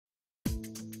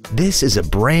This is a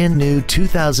brand new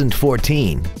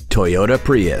 2014 Toyota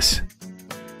Prius.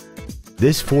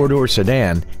 This four-door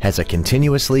sedan has a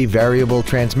continuously variable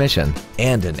transmission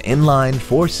and an inline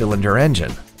four-cylinder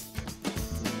engine.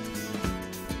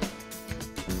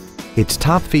 Its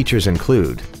top features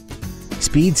include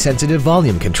speed-sensitive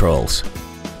volume controls,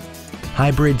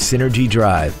 hybrid synergy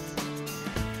drive,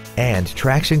 and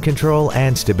traction control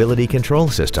and stability control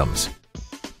systems.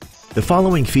 The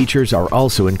following features are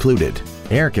also included: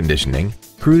 air conditioning,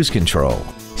 cruise control,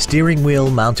 steering wheel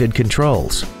mounted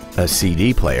controls, a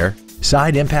CD player,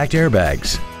 side impact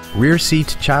airbags, rear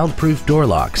seat child-proof door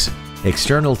locks,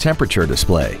 external temperature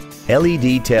display,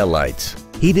 LED taillights,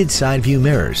 heated side view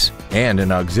mirrors, and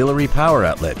an auxiliary power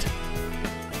outlet.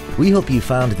 We hope you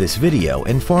found this video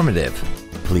informative.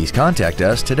 Please contact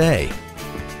us today.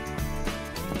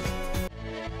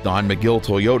 Don McGill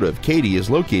Toyota of Katy is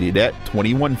located at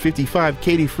 2155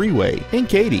 Katy Freeway in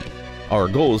Katy. Our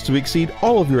goal is to exceed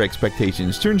all of your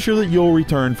expectations to ensure that you'll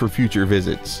return for future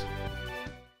visits.